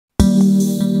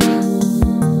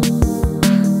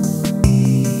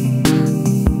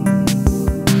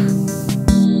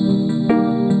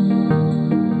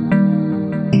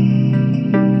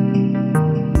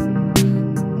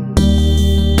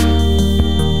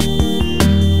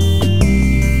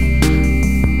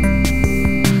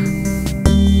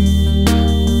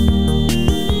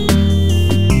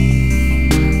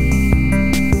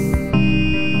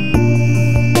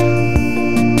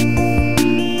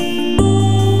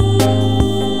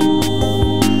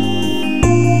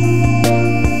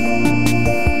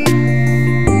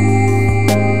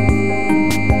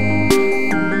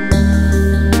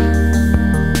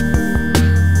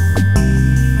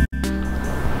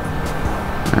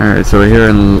Alright, so we're here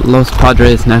in Los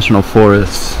Padres National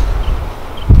Forest.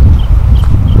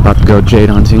 About to go jade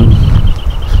hunting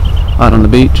out on the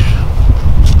beach.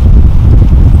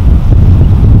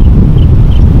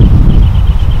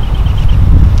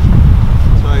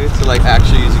 So I get to like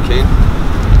actually use a cane?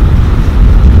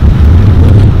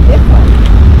 This one.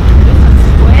 This one's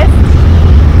Swift.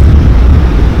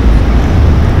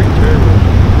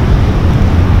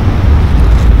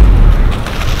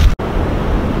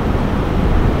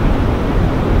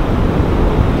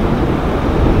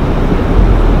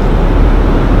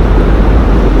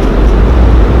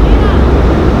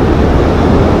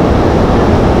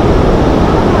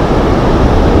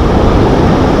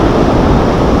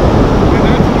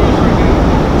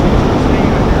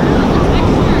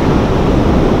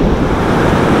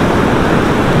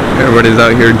 Everybody's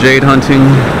out here jade hunting.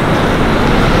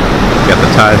 Got the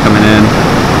tide coming in.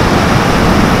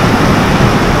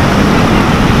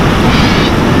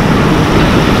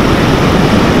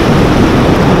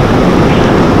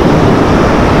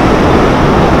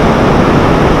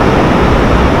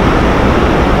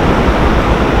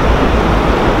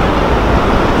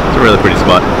 It's a really pretty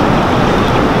spot.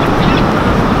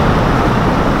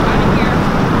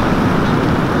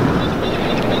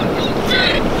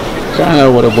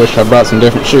 Kinda would have wished I brought some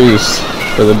different shoes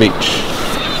for the beach.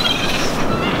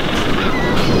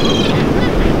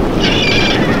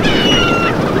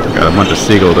 Got a bunch of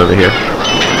seagulls over here.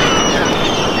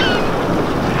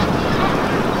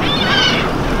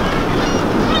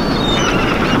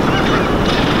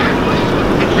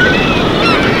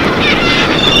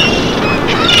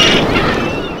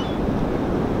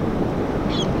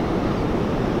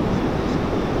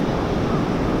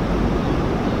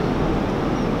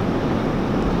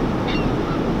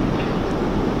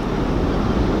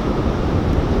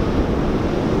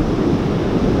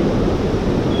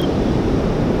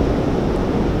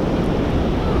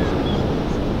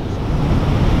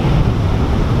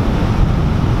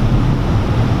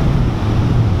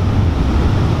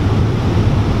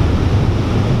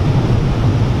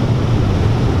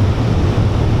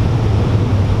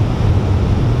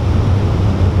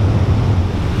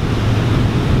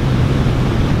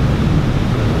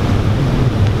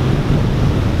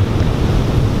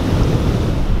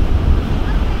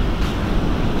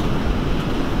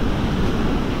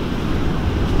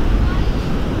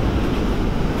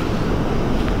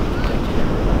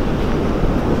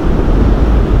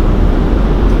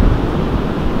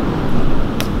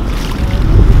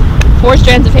 Four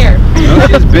strands of hair. No,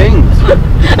 she's binged.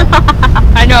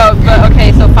 I know, but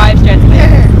okay, so 5 strands of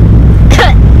hair.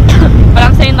 But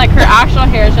I'm saying like her actual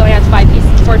hair, she only has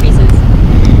 4 pieces.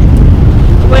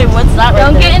 Wait, what's that?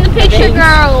 Don't get in the picture,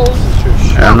 girls.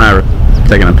 I'm not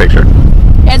taking a picture.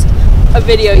 It's a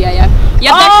video, yeah.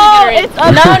 You have to actually get her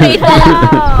in. No,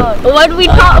 Nathan. What we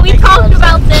talked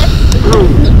about this.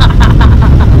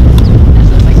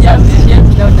 Yes,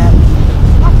 no net.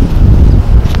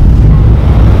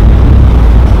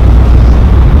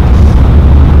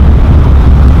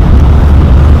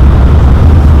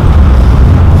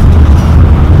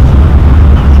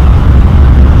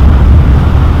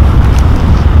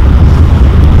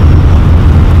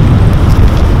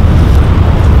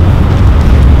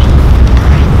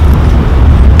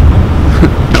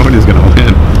 Nobody's gonna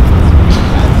win.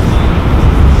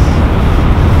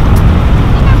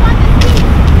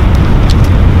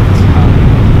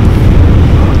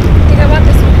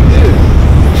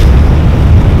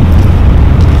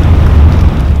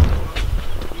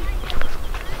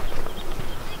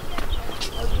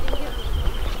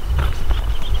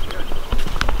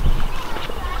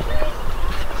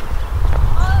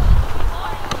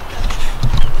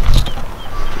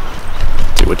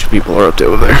 See what you people are up to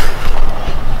over there.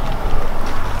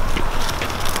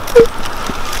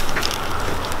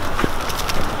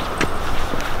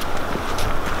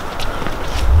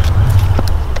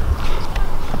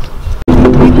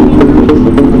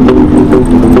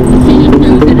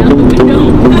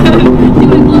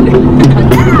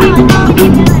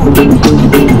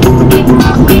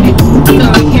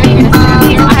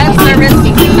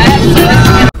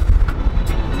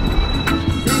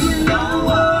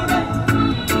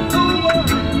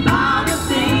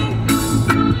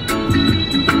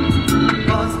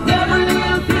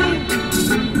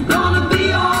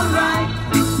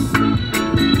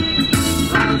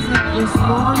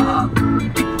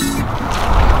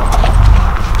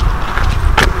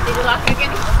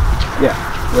 Yeah,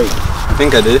 wait. I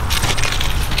think I did.